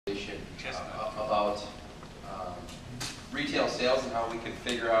about retail sales and how we can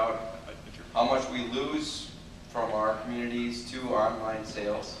figure out how much we lose from our communities to online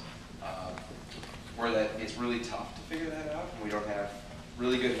sales, where that it's really tough to figure that out, and we don't have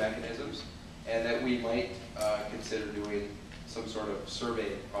really good mechanisms, and that we might consider doing some sort of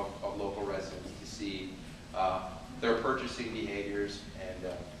survey of local residents to see their purchasing behaviors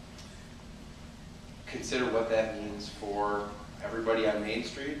and consider what that means for everybody on Main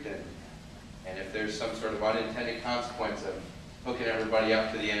Street, and if there's some sort of unintended consequence of hooking everybody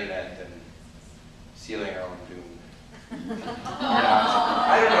up to the internet and sealing our own doom.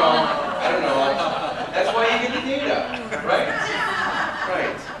 I don't know. That's why you get the data, right?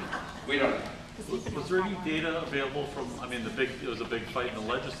 Right. We don't know. Was there any data available from, I mean, it was a big fight in the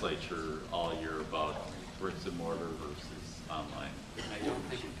legislature all year about bricks and mortar versus online. I don't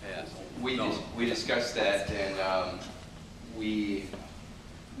think it passed. We discussed that, and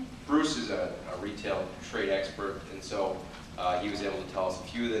Bruce is a retail trade expert, and so he was able to tell us a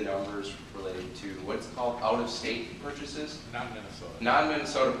few of the numbers related to what's called out-of-state purchases. Non-Minnesota.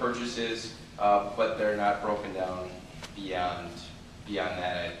 Non-Minnesota purchases, but they're not broken down beyond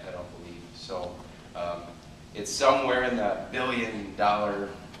that, I don't believe. So it's somewhere in the billion-dollar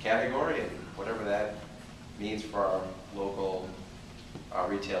category, and whatever that means for our local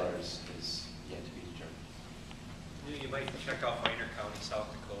retailers is yet to be determined. You might check out Minor County, South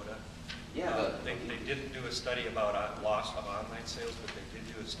Dakota. Yeah. They didn't do a study about loss of online sales, but they did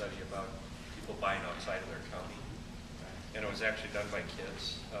do a study about people buying outside of their county. And it was actually done by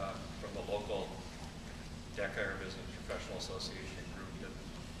kids from the local DECA, or Business Professional Association group.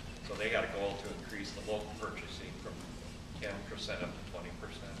 So they got a goal to increase the local purchasing from 10% up to 20%.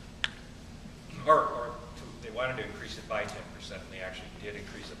 They wanted to increase it by 10%, and they actually did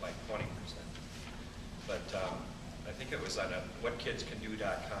increase it by 20%. But I think it was on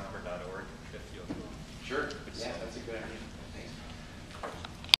whatkidscando.com or